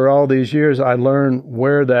finally, after all these years, I learned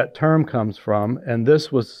where that term comes from, and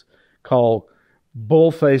this was called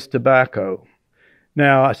bull-face tobacco.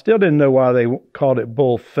 Now, I still didn't know why they called it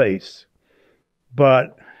bull-face,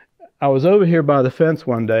 but I was over here by the fence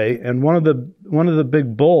one day, and one of the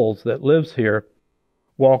big bulls that lives here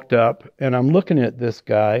walked up, and I'm looking at this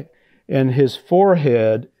guy, and his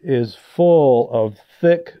forehead is full of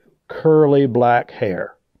thick, curly black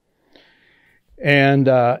hair. And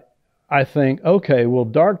I think, okay, well,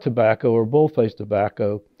 dark tobacco or bull-face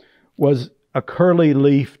tobacco was a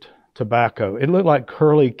curly-leafed tobacco. It looked like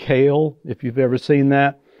curly kale, if you've ever seen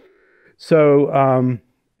that. So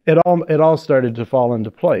it all started to fall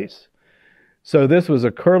into place. So this was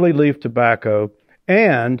a curly-leaf tobacco,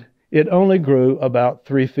 and it only grew about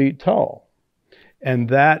 3 feet tall. And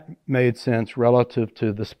that made sense relative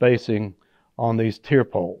to the spacing on these tier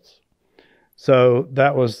poles. So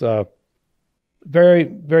that was very,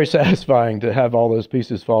 very satisfying to have all those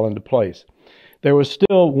pieces fall into place. There was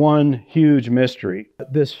still one huge mystery.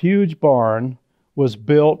 This huge barn was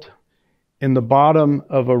built in the bottom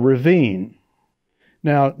of a ravine.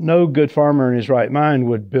 Now, no good farmer in his right mind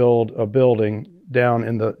would build a building down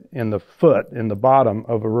in the bottom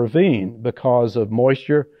of a ravine because of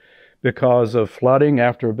moisture, because of flooding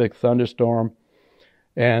after a big thunderstorm,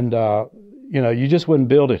 and you just wouldn't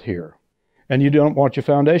build it here, and you don't want your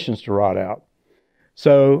foundations to rot out.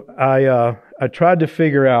 So I tried to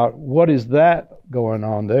figure out what is that going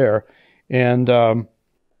on there, and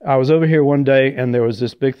I was over here one day, and there was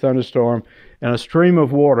this big thunderstorm and a stream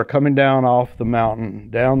of water coming down off the mountain,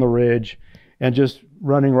 down the ridge, and just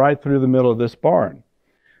running right through the middle of this barn.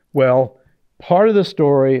 Well, part of the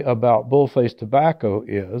story about bull-face tobacco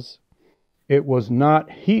is it was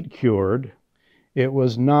not heat cured, it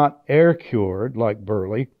was not air cured like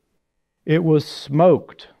burley, it was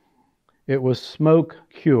smoked. It was smoke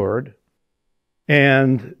cured,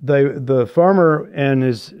 and the farmer and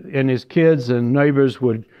his kids and neighbors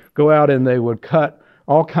would go out and they would cut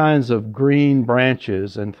all kinds of green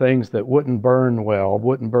branches and things that wouldn't burn well,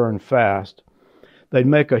 wouldn't burn fast. They'd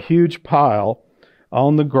make a huge pile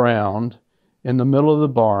on the ground in the middle of the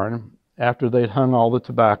barn after they'd hung all the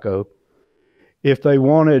tobacco, if they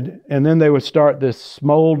wanted, and then they would start this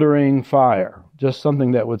smoldering fire, just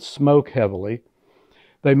something that would smoke heavily.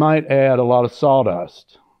 They might add a lot of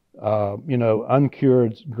sawdust,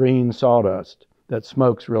 uncured green sawdust that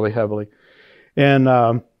smokes really heavily.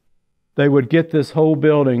 And they would get this whole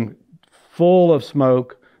building full of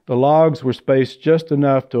smoke. The logs were spaced just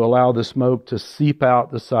enough to allow the smoke to seep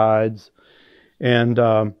out the sides. And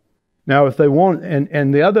now if they want,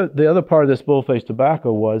 and the other part of this bull-face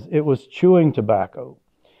tobacco was it was chewing tobacco.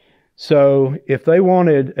 So if they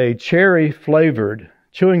wanted a cherry flavored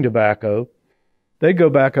chewing tobacco, they'd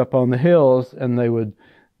go back up on the hills and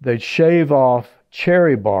they'd shave off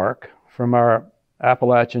cherry bark from our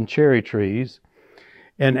Appalachian cherry trees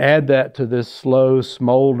and add that to this slow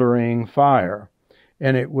smoldering fire,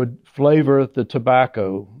 and it would flavor the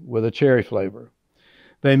tobacco with a cherry flavor.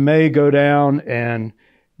 They may go down and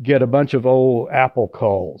get a bunch of old apple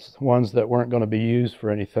culls, ones that weren't going to be used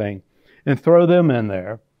for anything, and throw them in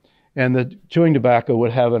there, and the chewing tobacco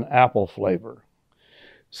would have an apple flavor.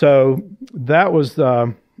 So that was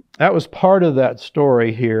part of that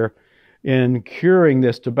story here in curing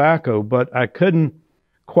this tobacco, but I couldn't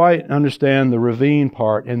quite understand the ravine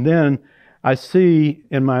part. And then I see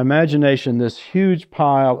in my imagination this huge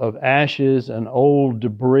pile of ashes and old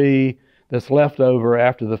debris that's left over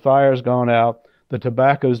after the fire's gone out. The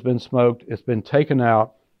tobacco's been smoked, it's been taken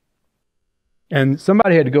out, and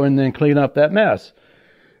somebody had to go in there and clean up that mess.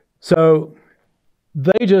 So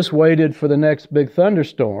they just waited for the next big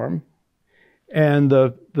thunderstorm, and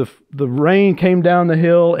the rain came down the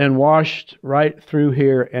hill and washed right through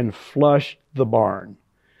here and flushed the barn.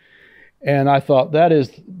 And I thought, that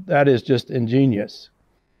is just ingenious.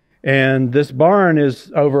 And this barn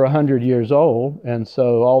is over 100 years old, and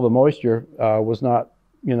so all the moisture was not,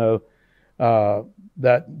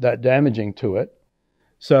 that damaging to it.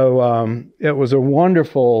 So it was a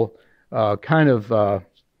wonderful kind of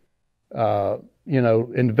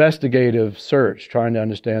investigative search trying to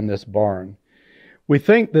understand this barn. We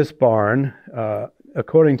think this barn,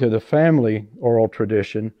 according to the family oral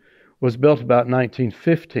tradition, was built about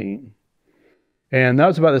 1915. And that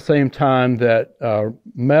was about the same time that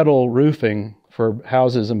metal roofing for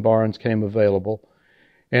houses and barns came available.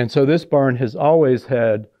 And so this barn has always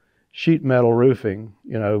had sheet metal roofing,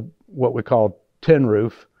 what we call tin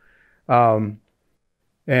roof. And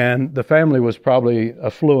the family was probably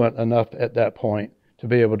affluent enough at that point to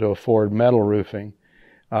be able to afford metal roofing.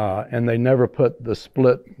 And they never put the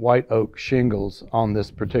split white oak shingles on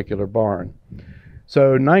this particular barn.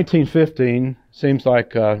 So 1915 seems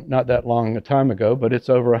like not that long a time ago, but it's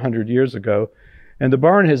over 100 years ago. And the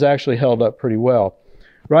barn has actually held up pretty well.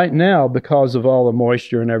 Right now, because of all the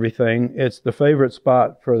moisture and everything, it's the favorite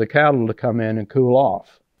spot for the cattle to come in and cool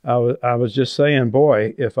off. I was just saying,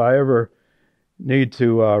 boy, if I ever need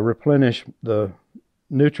to replenish the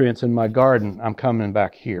nutrients in my garden, I'm coming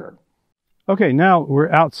back here. Okay, now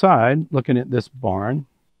we're outside looking at this barn.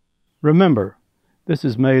 Remember, this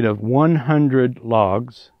is made of 100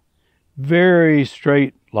 logs, very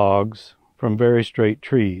straight logs from very straight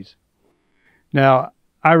trees. Now,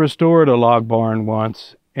 I restored a log barn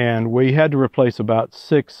once, and we had to replace about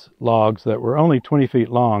 6 logs that were only 20 feet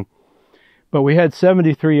long, but we had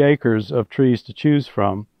 73 acres of trees to choose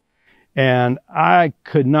from, and I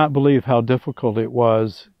could not believe how difficult it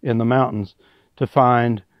was in the mountains to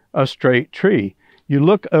find a straight tree. You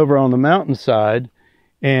look over on the mountainside,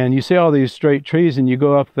 and you see all these straight trees, and you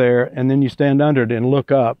go up there, and then you stand under it and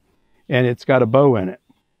look up, and it's got a bow in it.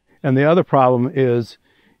 And the other problem is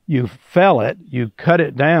you fell it, you cut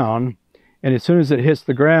it down, and as soon as it hits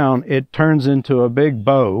the ground, it turns into a big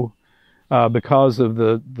bow because of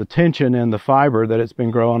the tension and the fiber that it's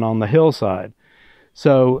been growing on the hillside.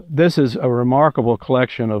 So this is a remarkable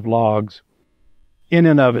collection of logs in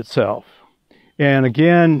and of itself. And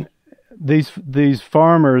again, these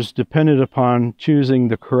farmers depended upon choosing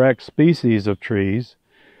the correct species of trees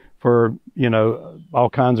for, all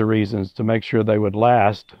kinds of reasons to make sure they would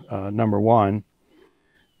last, number one.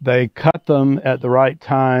 They cut them at the right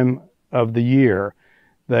time of the year.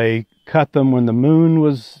 They cut them when the moon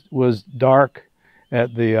was dark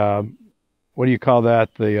at the, what do you call that?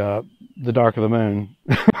 The dark of the moon,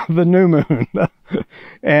 the new moon.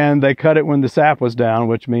 And they cut it when the sap was down,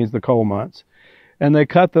 which means the cold months. And they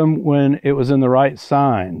cut them when it was in the right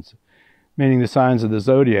signs, meaning the signs of the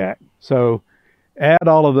zodiac. So add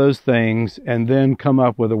all of those things and then come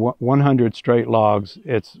up with 100 straight logs.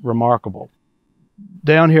 It's remarkable.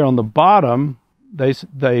 Down here on the bottom,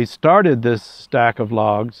 they started this stack of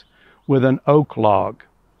logs with an oak log.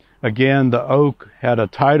 Again, the oak had a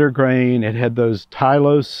tighter grain. It had those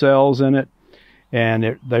tylose cells in it,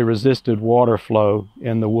 and they resisted water flow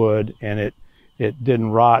in the wood, and it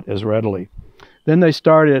didn't rot as readily. Then they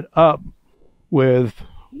started up with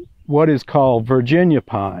what is called Virginia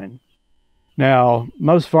pine. Now,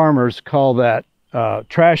 most farmers call that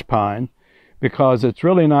trash pine because it's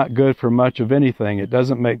really not good for much of anything. It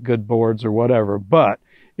doesn't make good boards or whatever, but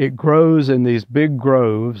it grows in these big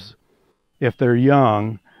groves, if they're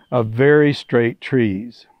young, of very straight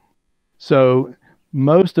trees. So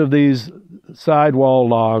most of these sidewall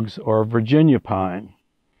logs are Virginia pine.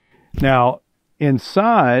 Now,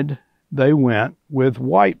 inside, they went with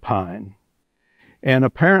white pine. And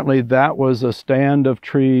apparently that was a stand of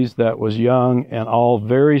trees that was young and all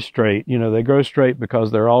very straight. They grow straight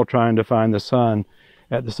because they're all trying to find the sun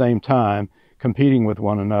at the same time, competing with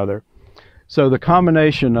one another. So the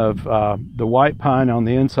combination of the white pine on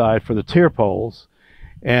the inside for the tier poles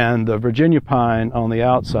and the Virginia pine on the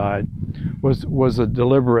outside was a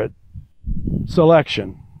deliberate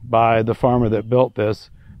selection by the farmer that built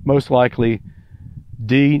this, most likely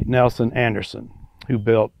D. Nelson Anderson, who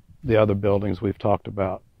built the other buildings we've talked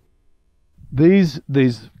about. These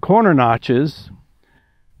corner notches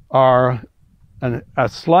are a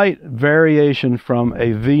slight variation from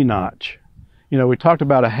a V notch. We talked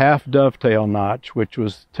about a half dovetail notch, which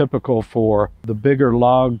was typical for the bigger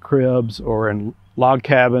log cribs or in log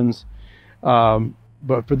cabins.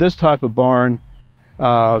 But for this type of barn,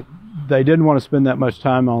 they didn't want to spend that much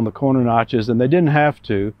time on the corner notches, and they didn't have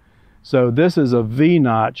to. So this is a V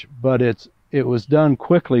notch, but it was done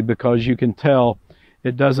quickly because you can tell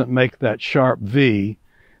it doesn't make that sharp V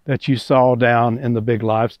that you saw down in the big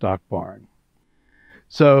livestock barn.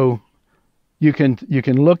 So you can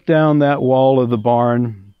look down that wall of the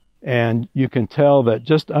barn, and you can tell that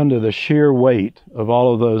just under the sheer weight of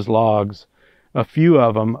all of those logs, a few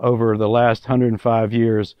of them over the last 105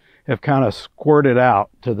 years have kind of squirted out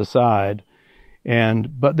to the side,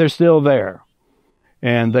 but they're still there.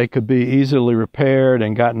 And they could be easily repaired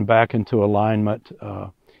and gotten back into alignment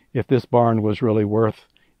if this barn was really worth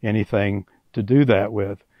anything to do that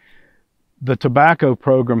with. The tobacco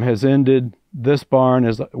program has ended this barn,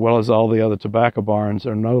 as well as all the other tobacco barns,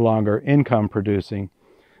 are no longer income producing.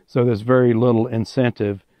 So there's very little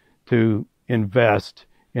incentive to invest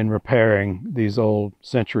in repairing these old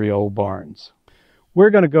century-old barns. We're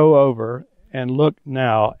going to go over and look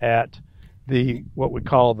now at what we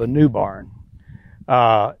call the new barn.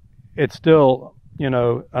 It's still,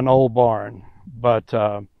 an old barn, but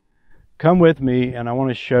come with me and I want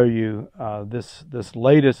to show you this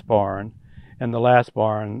latest barn and the last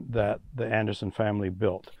barn that the Anderson family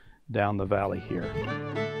built down the valley here.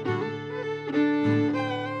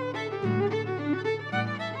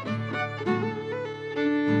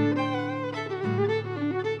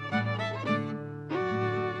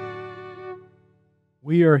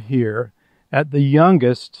 We are here at the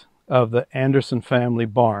youngest of the Anderson family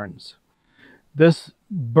barns. This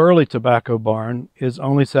Burley tobacco barn is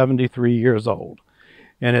only 73 years old,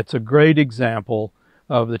 and it's a great example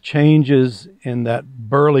of the changes in that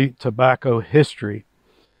Burley tobacco history.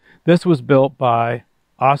 This was built by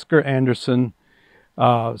Oscar Anderson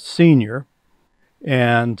Sr.,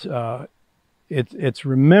 and it's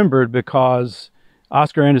remembered because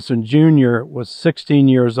Oscar Anderson Jr. was 16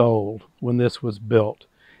 years old when this was built,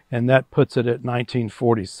 and that puts it at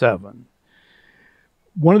 1947.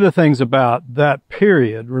 One of the things about that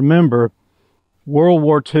period, remember, World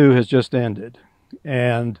War II has just ended,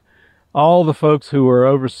 and all the folks who were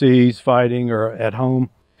overseas fighting or at home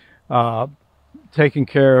taking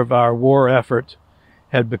care of our war effort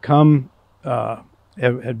had begun to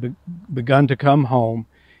come home,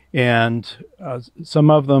 and some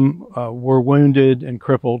of them were wounded and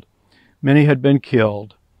crippled. Many had been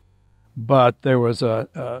killed, but there was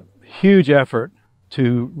a huge effort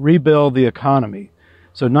to rebuild the economy.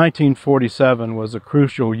 So 1947 was a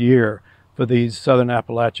crucial year for these southern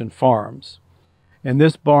Appalachian farms. And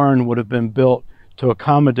this barn would have been built to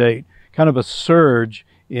accommodate kind of a surge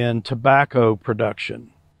in tobacco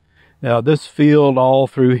production. Now, this field all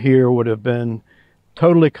through here would have been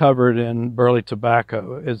totally covered in Burley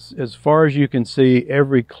tobacco. As far as you can see,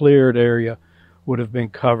 every cleared area would have been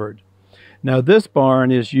covered. Now, this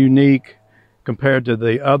barn is unique compared to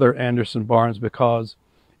the other Anderson barns because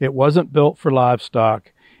it wasn't built for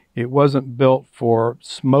livestock. It wasn't built for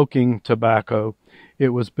smoking tobacco. It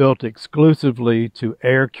was built exclusively to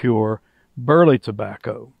air cure Burley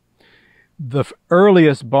tobacco. The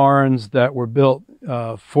earliest barns that were built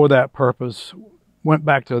for that purpose went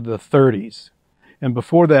back to the 30s. And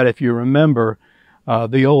before that, if you remember,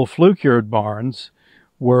 the old flue-cured barns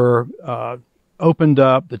were opened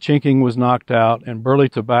up, the chinking was knocked out, and Burley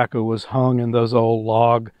tobacco was hung in those old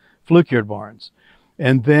log flue-cured barns.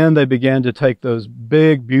 And then they began to take those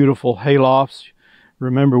big, beautiful haylofts,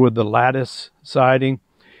 remember, with the lattice siding,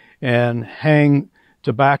 and hang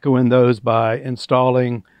tobacco in those by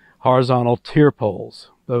installing horizontal tier poles,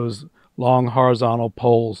 those long horizontal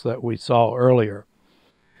poles that we saw earlier.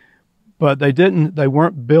 But they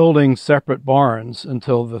weren't building separate barns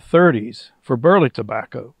until the 30s for Burley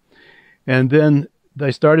tobacco. And then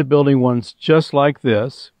they started building ones just like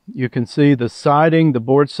this. You can see the siding, the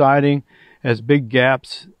board siding, has big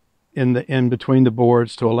gaps in between the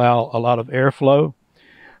boards to allow a lot of airflow.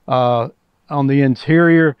 On the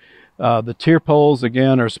interior, the tier poles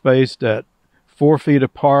again are spaced at 4 feet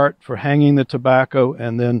apart for hanging the tobacco,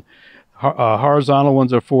 and then horizontal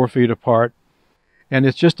ones are 4 feet apart. And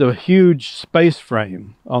it's just a huge space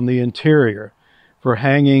frame on the interior for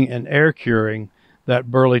hanging and air curing that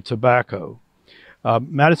Burley tobacco.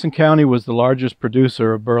 Madison County was the largest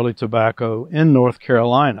producer of Burley tobacco in North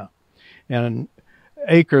Carolina, and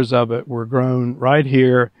acres of it were grown right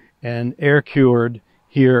here and air cured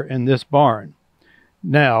here in this barn.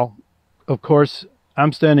 Now, of course,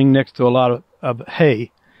 I'm standing next to a lot of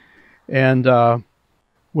hay, and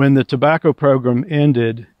when the tobacco program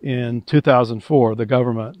ended in 2004, the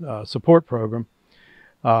government support program,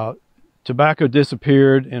 tobacco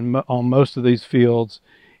disappeared on most of these fields,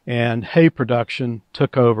 and hay production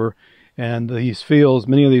took over, and these fields,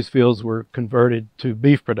 many of these fields were converted to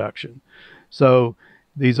beef production. So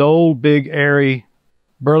these old, big, airy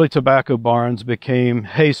Burley tobacco barns became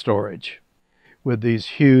hay storage with these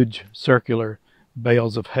huge circular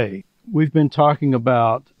bales of hay. We've been talking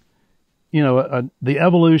about, the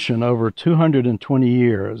evolution over 220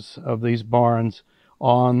 years of these barns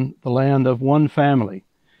on the land of one family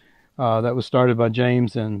that was started by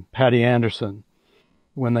James and Patty Anderson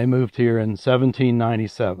when they moved here in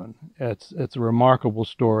 1797. It's a remarkable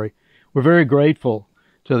story. We're very grateful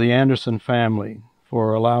to the Anderson family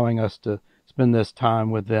for allowing us to spend this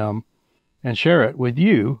time with them and share it with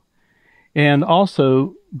you, and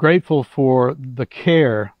also grateful for the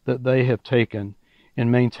care that they have taken in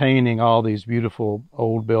maintaining all these beautiful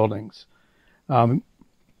old buildings.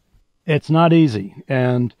 It's not easy.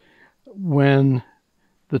 And when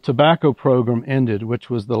the tobacco program ended, which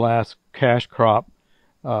was the last cash crop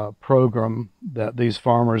program that these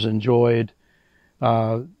farmers enjoyed,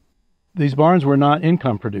 these barns were not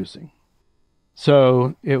income producing.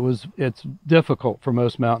 So it's difficult for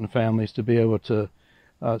most mountain families to be able to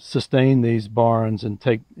sustain these barns and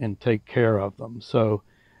take care of them. So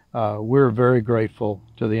we're very grateful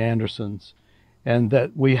to the Andersons and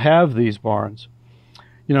that we have these barns.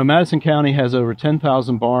 You know, Madison County has over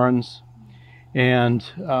 10,000 barns, and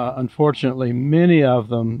unfortunately many of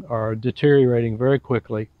them are deteriorating very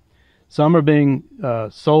quickly. Some are being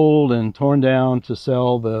sold and torn down to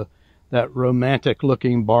sell that romantic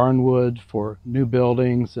looking barn wood for new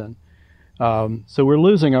buildings, and so we're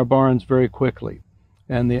losing our barns very quickly.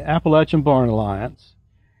 And the Appalachian Barn Alliance,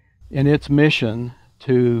 in its mission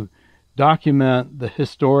to document the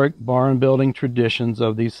historic barn building traditions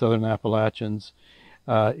of these Southern Appalachians,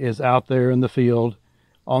 is out there in the field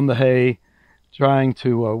on the hay, trying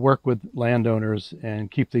to work with landowners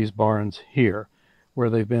and keep these barns here where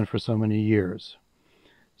they've been for so many years.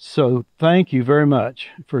 So thank you very much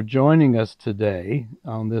for joining us today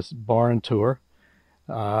on this barn tour.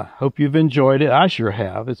 Hope you've enjoyed it. I sure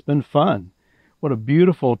have. It's been fun. What a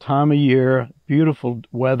beautiful time of year, beautiful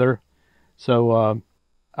weather. So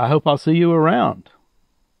I hope I'll see you around.